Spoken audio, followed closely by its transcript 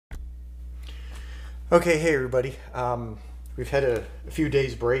Okay, hey everybody. We've had a few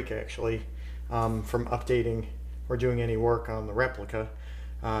days break actually from updating or doing any work on the replica.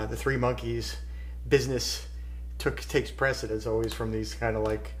 The Three Monkeys business takes precedence always from these kind of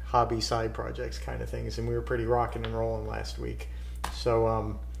like hobby side projects kind of things, and we were pretty rocking and rolling last week.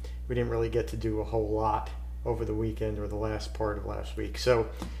 So we didn't really get to do a whole lot over the weekend or the last part of last week. So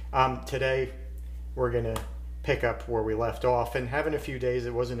today we're gonna pick up where we left off, and having a few days,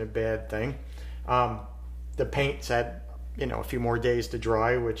 it wasn't a bad thing. The paint's had, a few more days to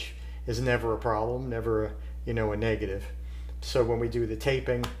dry, which is never a problem, never a negative. So when we do the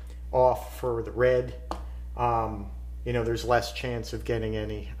taping off for the red, there's less chance of getting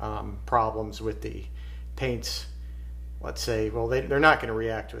any problems with the paints. Let's say, well, they're not going to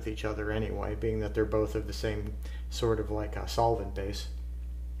react with each other anyway, being that they're both of the same sort of like a solvent base.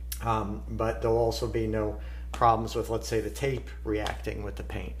 But there'll also be no problems with, let's say, the tape reacting with the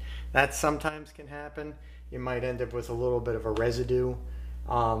paint. That sometimes can happen. You might end up with a little bit of a residue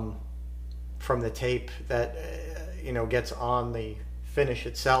from the tape that gets on the finish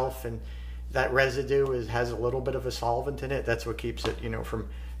itself, and that residue has a little bit of a solvent in it. That's what keeps it from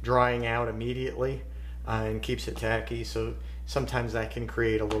drying out immediately and keeps it tacky. So sometimes that can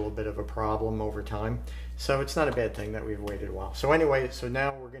create a little bit of a problem over time. So it's not a bad thing that we've waited a while. So anyway, so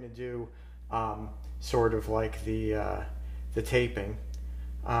now we're going to do sort of like the taping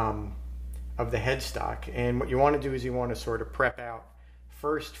of the headstock. And what you want to do is you want to sort of prep out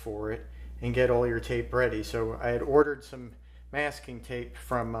first for it and get all your tape ready. So I had ordered some masking tape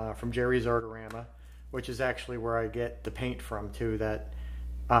from Jerry's Artorama, which is actually where I get the paint from too, that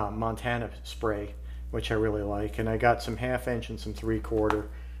Montana spray, which I really like. And I got some 1/2 inch and some 3/4,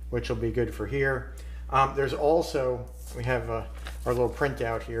 which will be good for here. There's also, we have our little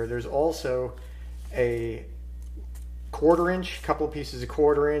printout here. There's also a 1/4 inch, couple of pieces of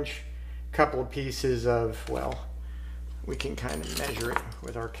 1/4 inch, couple of pieces of, well, we can kind of measure it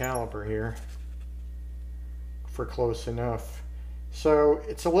with our caliper here for close enough. So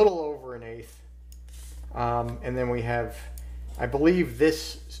it's a little over 1/8. And then we have, I believe,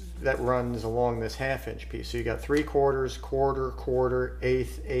 this that runs along this 1/2 inch piece. So you got 3/4, 1/4, 1/4,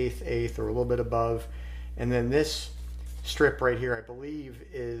 1/8, 1/8, 1/8, or a little bit above. And then this strip right here, I believe,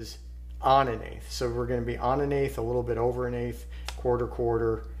 is on 1/8. So we're going to be on 1/8, a little bit over 1/8, 1/4,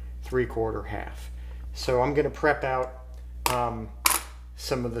 1/4, 3/4, 1/2. So I'm going to prep out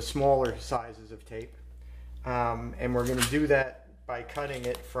some of the smaller sizes of tape. And we're going to do that by cutting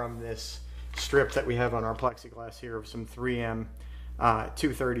it from this strip that we have on our plexiglass here of some 3M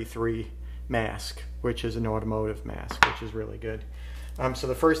 233 mask, which is an automotive mask, which is really good. So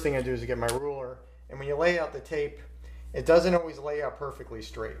the first thing I do is get my ruler, and when you lay out the tape, it doesn't always lay out perfectly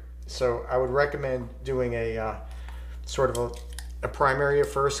straight. So I would recommend doing a sort of a primary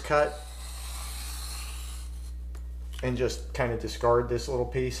first cut and just kind of discard this little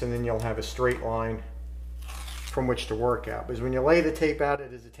piece, and then you'll have a straight line from which to work out. Because when you lay the tape out,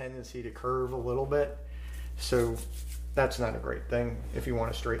 it has a tendency to curve a little bit. So that's not a great thing if you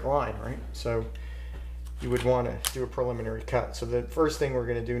want a straight line, right? So you would want to do a preliminary cut. So the first thing we're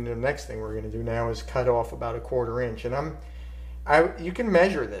going to do, and the next thing we're going to do now, is cut off about 1/4 inch. And you can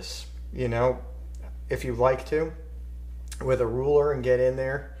measure this, if you'd like to, with a ruler and get in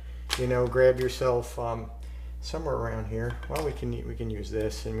there. Grab yourself somewhere around here. Well, we can use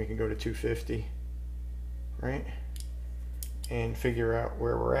this, and we can go to 250, right? And figure out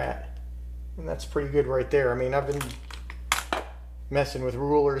where we're at. And that's pretty good right there. I mean, I've been messing with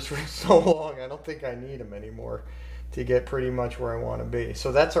rulers for so long, I don't think I need them anymore to get pretty much where I want to be.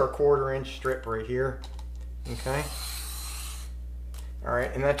 So that's our 1/4 inch strip right here. Okay. All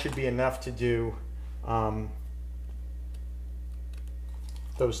right, and that should be enough to do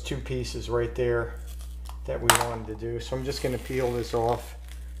those two pieces right there that we wanted to do. So I'm just going to peel this off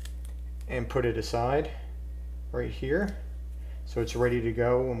and put it aside right here, so it's ready to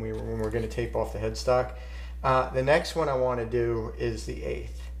go when we're going to tape off the headstock. The next one I want to do is the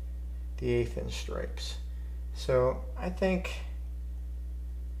 1/8 inch stripes. So I think,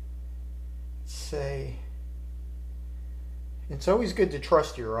 say, it's always good to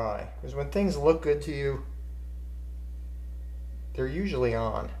trust your eye, because when things look good to you, they're usually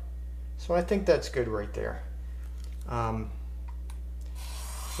on. So I think that's good right there. I'm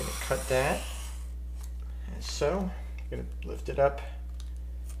going to cut that as so. I'm going to lift it up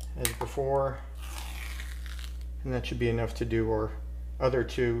as before. And that should be enough to do our other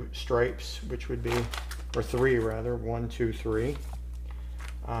 2 stripes, which would be, or 3 rather, 1, 2, 3.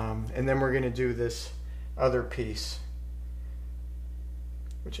 And then we're going to do this other piece,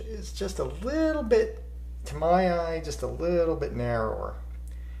 which is just a little bit, to my eye, just a little bit narrower.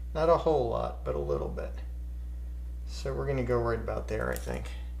 Not a whole lot, but a little bit. So we're going to go right about there, I think.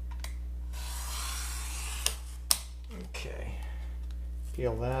 Okay.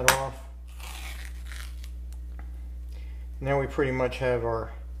 Peel that off. Now we pretty much have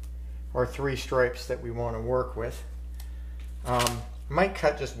our 3 stripes that we want to work with. I might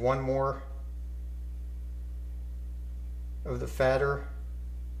cut just one more of the fatter,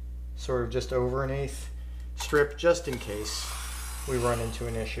 sort of just over 1/8 strip, just in case we run into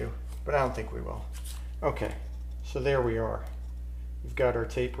an issue, but I don't think we will. Okay, so there we are. We've got our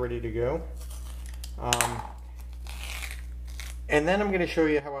tape ready to go. And then I'm going to show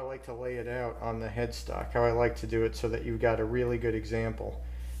you how I like to lay it out on the headstock, how I like to do it so that you've got a really good example,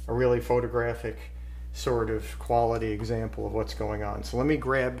 a really photographic sort of quality example of what's going on. So let me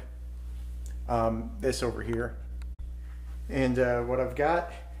grab this over here. And what I've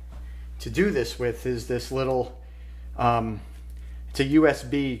got to do this with is this little, it's a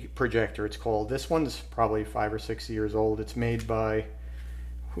USB projector, it's called. This one's probably 5 or 6 years old. It's made by,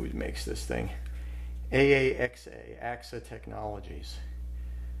 who makes this thing? AXA Technologies.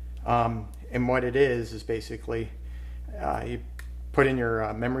 And what it is basically, you put in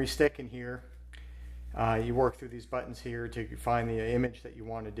your memory stick in here, you work through these buttons here to find the image that you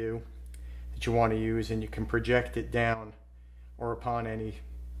want to do, that you want to use, and you can project it down or upon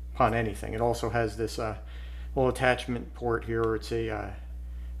anything. It also has this little attachment port here, or it's a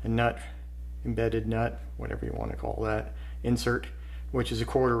nut, embedded nut, whatever you want to call that, insert, which is a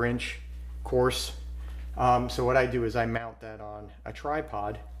 1/4 inch coarse. So what I do is I mount that on a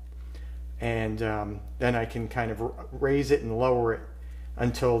tripod, and then I can kind of raise it and lower it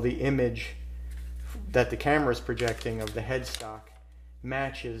until the image that the camera is projecting of the headstock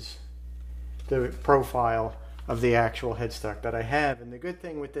matches the profile of the actual headstock that I have. And the good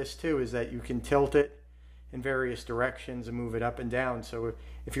thing with this too is that you can tilt it in various directions and move it up and down. So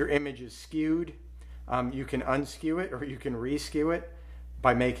if your image is skewed, you can unskew it, or you can reskew it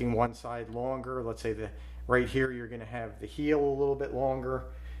by making one side longer. Let's say right here you're going to have the heel a little bit longer.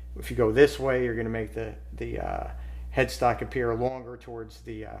 If you go this way, you're going to make the headstock appear longer towards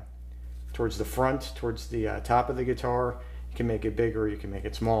the front, towards the top of the guitar. You can make it bigger, you can make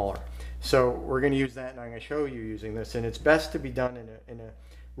it smaller. So we're going to use that, and I'm going to show you using this. And it's best to be done in a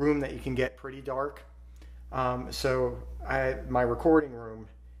room that you can get pretty dark. My recording room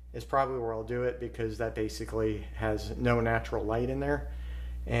is probably where I'll do it, because that basically has no natural light in there,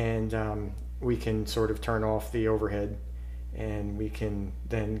 and we can sort of turn off the overhead, and we can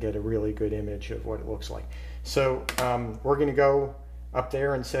then get a really good image of what it looks like. So we're going to go up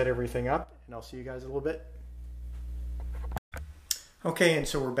there and set everything up, and I'll see you guys in a little bit. Okay, and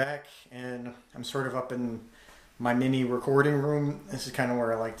so we're back, and I'm sort of up in my mini recording room. This is kind of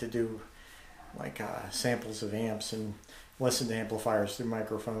where I like to do like samples of amps and listen to amplifiers through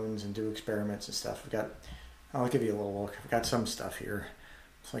microphones and do experiments and stuff. I'll give you a little look. I've got some stuff here.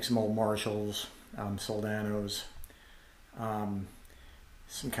 It's like some old Marshalls, Soldanos,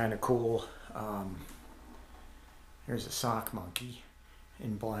 some kind of cool, here's a Sock Monkey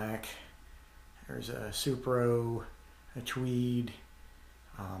in black. There's a Supro, a Tweed,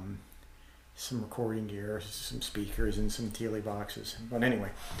 some recording gear, some speakers, and some Teely boxes. But anyway,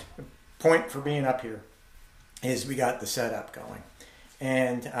 the point for being up here is we got the setup going.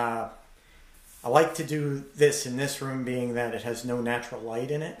 And I like to do this in this room, being that it has no natural light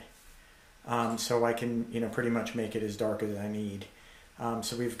in it. So I can, pretty much make it as dark as I need.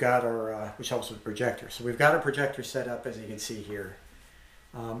 So we've got our, which helps with projector. So we've got our projector set up, as you can see here,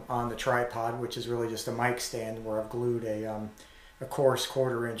 on the tripod, which is really just a mic stand where I've glued a coarse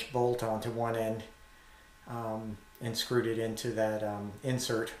 1/4 inch bolt onto one end, and screwed it into that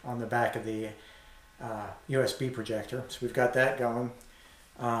insert on the back of the USB projector. So we've got that going.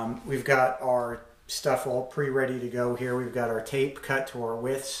 We've got our stuff all pre-ready to go here. We've got our tape cut to our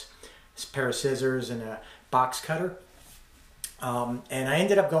widths, a pair of scissors, and a box cutter. And I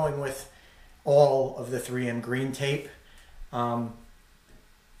ended up going with all of the 3M green tape. I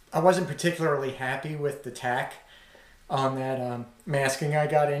wasn't particularly happy with the tack on that masking I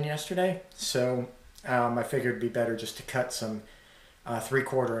got in yesterday, so I figured it'd be better just to cut some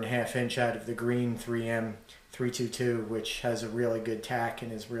 3/4 and 1/2 inch out of the green 3M 322, which has a really good tack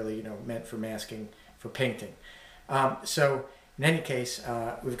and is really meant for masking, for painting. So in any case,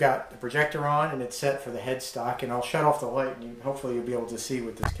 we've got the projector on, and it's set for the headstock, and I'll shut off the light, and hopefully you'll be able to see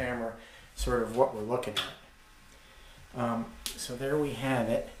with this camera sort of what we're looking at. So there we have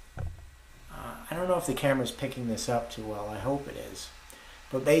it. I don't know if the camera's picking this up too well. I hope it is.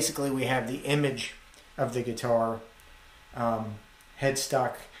 But basically we have the image of the guitar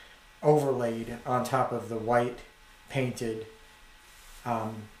headstock overlaid on top of the white painted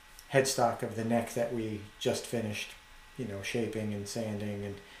headstock of the neck that we just finished, shaping and sanding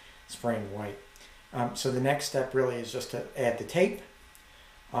and spraying white. So the next step really is just to add the tape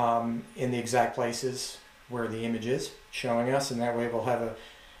in the exact places where the image is showing us, and that way we'll have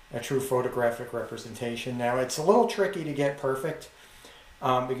a true photographic representation. Now it's a little tricky to get perfect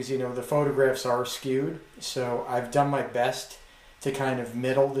because the photographs are skewed, so I've done my best to kind of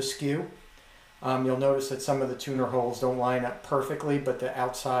middle the skew. You'll notice that some of the tuner holes don't line up perfectly, but the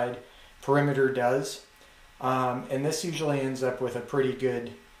outside perimeter does. And this usually ends up with a pretty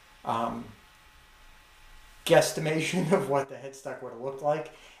good guesstimation of what the headstock would have looked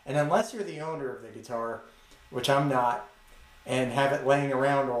like. And unless you're the owner of the guitar, which I'm not, and have it laying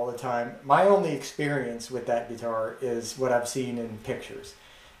around all the time, my only experience with that guitar is what I've seen in pictures.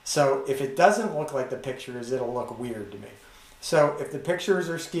 So if it doesn't look like the pictures, it'll look weird to me. So if the pictures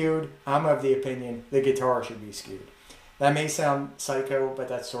are skewed, I'm of the opinion the guitar should be skewed. That may sound psycho, but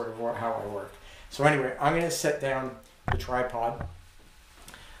that's sort of how I work. So anyway, I'm going to set down the tripod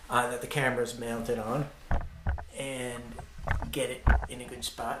that the camera's mounted on and get it in a good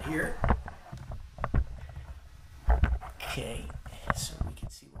spot here. Okay, so we can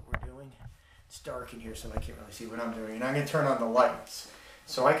see what we're doing. It's dark in here, so I can't really see what I'm doing. And I'm going to turn on the lights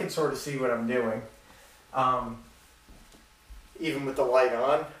so I can sort of see what I'm doing. Even with the light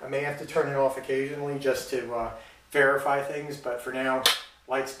on, I may have to turn it off occasionally just to verify things, but for now,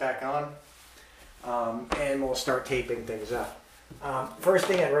 lights back on. And we'll start taping things up. First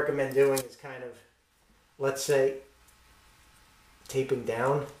thing I'd recommend doing is kind of, let's say, taping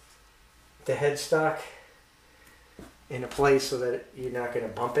down the headstock in a place so that you're not going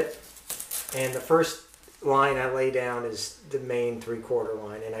to bump it. And the first line I lay down is the main 3/4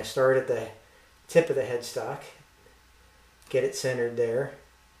 line, and I start at the tip of the headstock, get it centered there,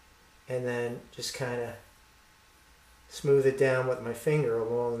 and then just kind of smooth it down with my finger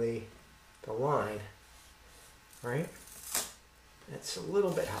along the line, right? It's a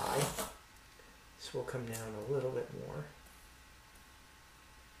little bit high, so we'll come down a little bit more.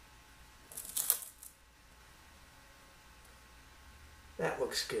 That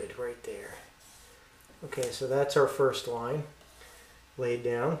looks good right there. Okay, so that's our first line laid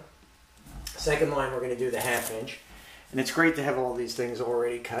down. Second line, we're going to do the 1/2 inch. And it's great to have all these things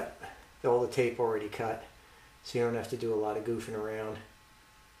already cut, all the tape already cut, so you don't have to do a lot of goofing around.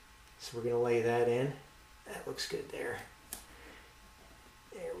 So we're going to lay that in. That looks good there.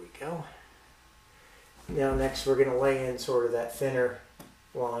 There we go. Now next we're going to lay in sort of that thinner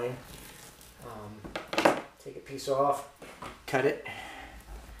line. Take a piece off, cut it,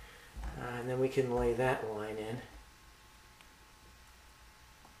 and then we can lay that line in.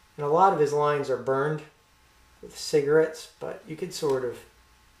 And a lot of his lines are burned with cigarettes, but you can sort of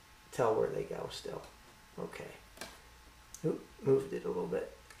tell where they go still. Okay. Oop, moved it a little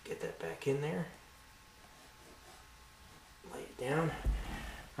bit. Get that back in there. Lay it down.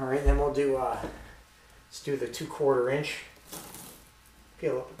 All right, then we'll do, let's do the 2/4 inch.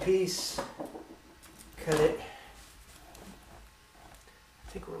 Peel up a piece, cut it.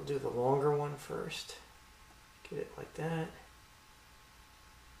 I think we'll do the longer one first. Get it like that.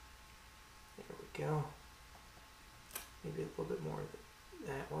 There we go. Maybe a little bit more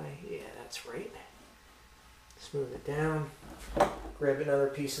that way. Yeah, that's right. Smooth it down. Grab another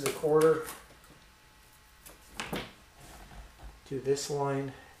piece of the 1/4. Do this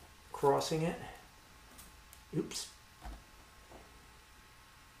line, crossing it. Oops.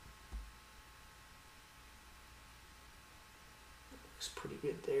 Looks pretty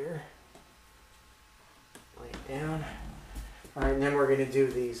good there. Lay it down. All right, and then we're going to do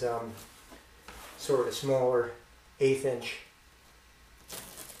these sort of smaller 1/8 inch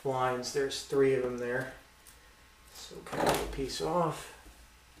lines. There's 3 of them there. So cut a piece off.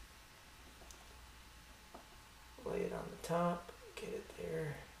 Lay it on the top. Get it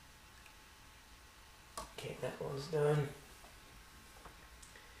there. Okay, that one's done.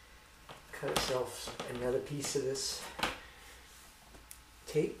 Cut ourselves another piece of this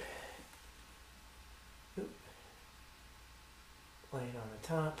tape. Oop. Lay it on the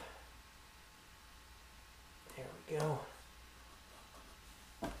top. There we go.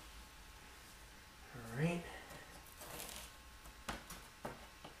 Alright.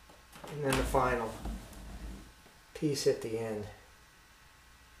 And then the final piece at the end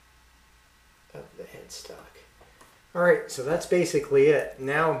of the headstock. Alright, so that's basically it.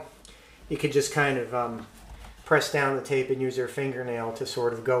 Now you could just kind of press down the tape and use your fingernail to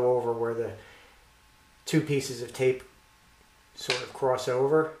sort of go over where the 2 pieces of tape sort of cross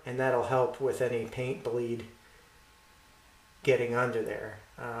over, and that'll help with any paint bleed getting under there.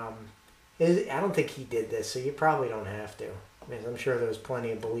 I don't think he did this, so you probably don't have to. because I'm sure there was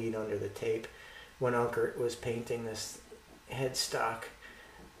plenty of bleed under the tape when Unkert was painting this headstock.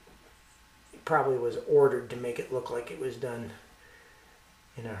 He probably was ordered to make it look like it was done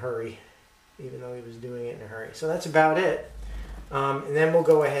in a hurry, even though he was doing it in a hurry. So that's about it. And then we'll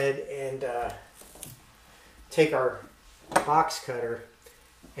go ahead and take our box cutter,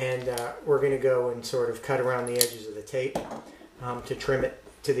 and we're going to go and sort of cut around the edges of the tape to trim it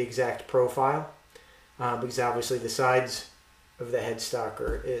to the exact profile, because obviously the sides of the headstock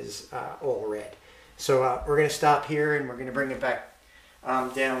is all red. So we're going to stop here, and we're going to bring it back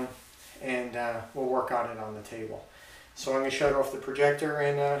down, and we'll work on it on the table. So I'm going to shut off the projector,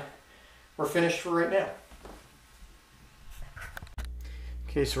 and we're finished for right now.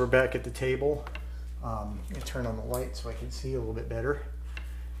 Okay, so we're back at the table. I'm going to turn on the light so I can see a little bit better.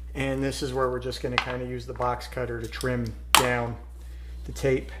 And this is where we're just going to kind of use the box cutter to trim down the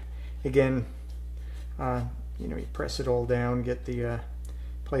tape. Again, you know, you press it all down, get the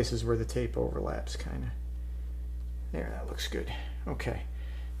places where the tape overlaps kind of. There, that looks good. Okay,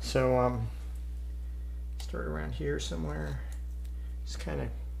 so start around here somewhere. Just kind of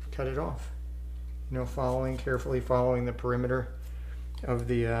cut it off. You know, carefully following the perimeter of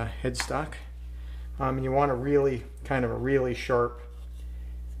the headstock. And you want a really sharp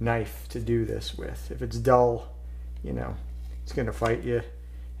knife to do this with. If it's dull, you know, it's going to fight you,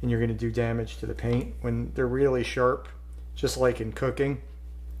 and you're going to do damage to the paint. When they're really sharp, just like in cooking,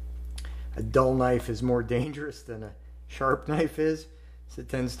 a dull knife is more dangerous than a sharp knife is. So it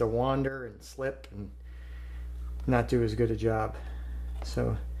tends to wander and slip and not do as good a job.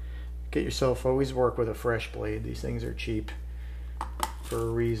 So get yourself, always work with a fresh blade. These things are cheap for a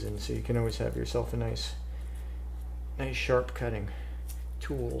reason, so you can always have yourself a nice sharp cutting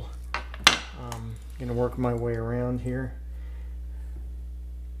tool. I'm gonna work my way around here.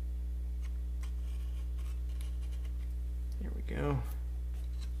 There we go.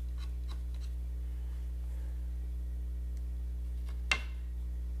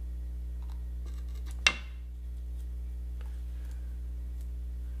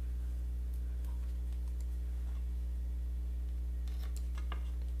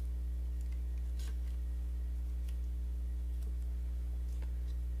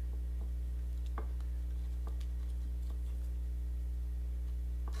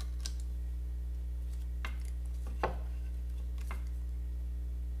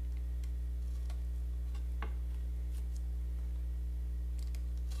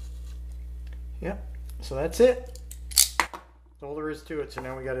 Yep, so that's it. That's all there is to it. So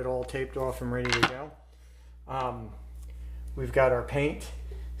now we got it all taped off and ready to go. We've got our paint.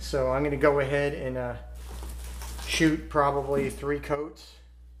 So I'm going to go ahead and shoot probably 3 coats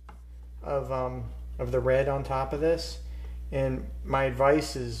of the red on top of this. And my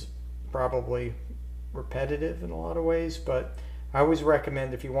advice is probably repetitive in a lot of ways, but I always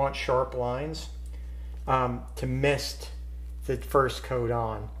recommend, if you want sharp lines, to mist the first coat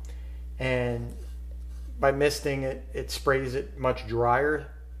on. And by misting it, it sprays it much drier.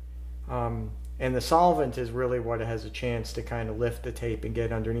 And the solvent is really what has a chance to kind of lift the tape and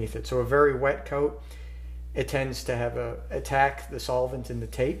get underneath it. So a very wet coat, it tends to have attack the solvent in the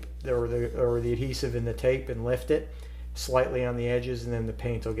tape or the adhesive in the tape and lift it slightly on the edges, and then the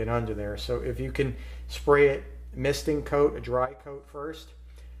paint will get under there. So if you can spray it misting coat, a dry coat first,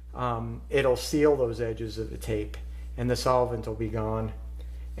 it'll seal those edges of the tape, and the solvent will be gone,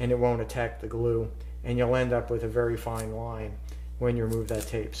 and it won't attack the glue, and you'll end up with a very fine line when you remove that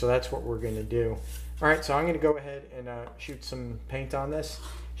tape. So that's what we're going to do. All right, so I'm going to go ahead and shoot some paint on this.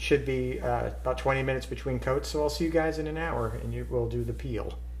 Should be about 20 minutes between coats, so I'll see you guys in an hour, and we'll do the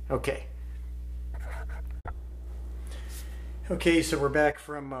peel. Okay. Okay, so we're back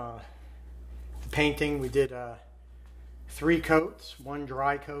from the painting. We did 3 coats, 1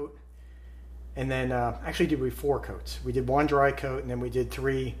 dry coat, and then actually did we 4 coats. We did 1 dry coat, and then we did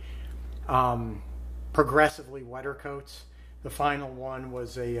 3 progressively wetter coats. The final one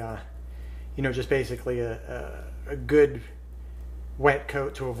was a just basically a good wet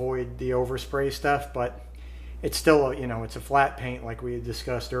coat to avoid the overspray stuff, but it's still it's a flat paint like we had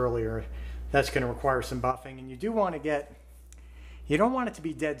discussed earlier. That's going to require some buffing, and you don't want it to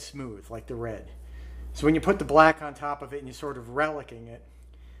be dead smooth like the red. So when you put the black on top of it and you're sort of relicking it,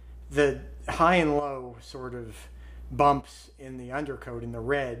 the high and low sort of bumps in the undercoat in the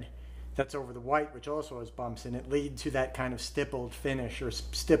red that's over the white, which also has bumps in it, lead to that kind of stippled finish or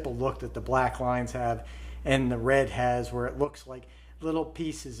stippled look that the black lines have and the red has, where it looks like little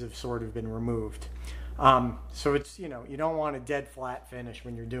pieces have sort of been removed. So it's, you don't want a dead flat finish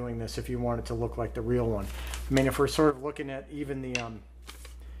when you're doing this if you want it to look like the real one. I mean, if we're sort of looking at even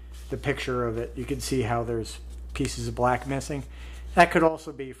the picture of it, you can see how there's pieces of black missing. That could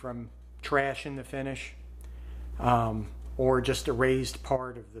also be from trash in the finish, or just a raised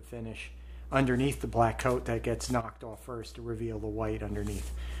part of the finish underneath the black coat that gets knocked off first to reveal the white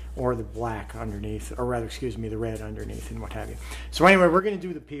underneath, or the black underneath, or rather, excuse me, the red underneath, and what have you. So anyway, we're going to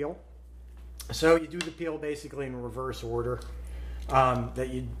do the peel. So you do the peel basically in reverse order that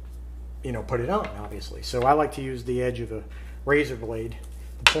you know, put it on, obviously. So I like to use the edge of a razor blade,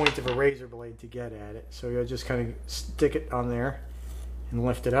 the point of a razor blade, to get at it. So you'll just kind of stick it on there and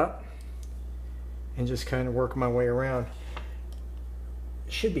lift it up and just kind of work my way around.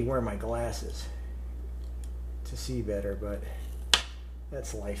 Should be wearing my glasses to see better, but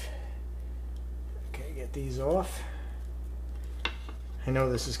that's life. Okay, get these off. I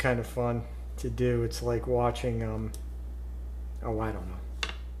know this is kind of fun to do. It's like watching, oh, I don't know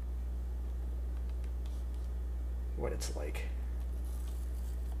what it's like.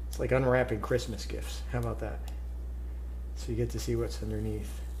 It's like unwrapping Christmas gifts. How about that? So you get to see what's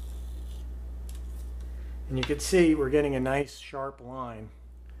underneath. And you can see we're getting a nice sharp line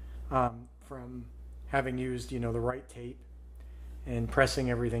from having used, you know, the right tape and pressing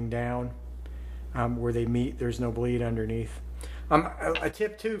everything down where they meet. There's no bleed underneath. A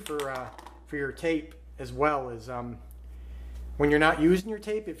tip too for your tape as well is when you're not using your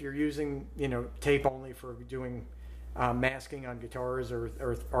tape, if you're using, you know, tape only for doing masking on guitars or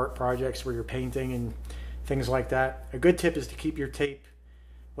art projects where you're painting and things like that, a good tip is to keep your tape,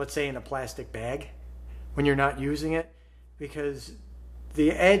 let's say, in a plastic bag when you're not using it, because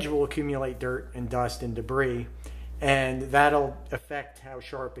the edge will accumulate dirt and dust and debris, and that'll affect how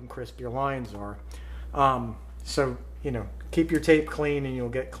sharp and crisp your lines are. So, you know, keep your tape clean and you'll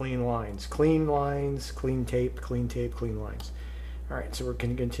get clean lines. Clean lines, clean tape, clean lines. All right, so we're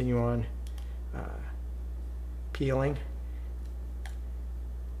going to continue on peeling.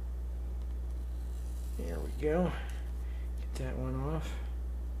 There we go. Get that one off.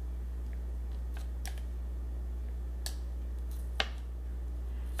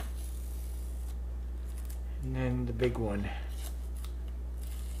 And then the big one.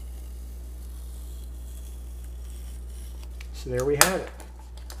 So there we have it.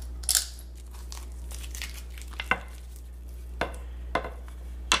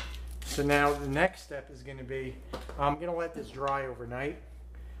 So now the next step is going to be, I'm going to let this dry overnight,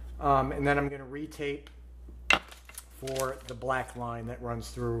 and then I'm going to retape for the black line that runs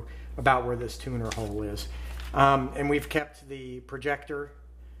through about where this tuner hole is. And we've kept the projector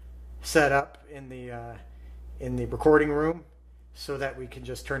set up in the recording room so that we can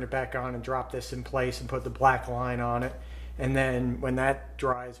just turn it back on and drop this in place and put the black line on it. And then when that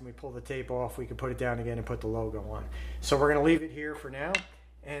dries and we pull the tape off, we can put it down again and put the logo on. So we're going to leave it here for now.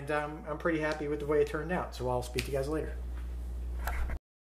 And I'm pretty happy with the way it turned out. So I'll speak to you guys later.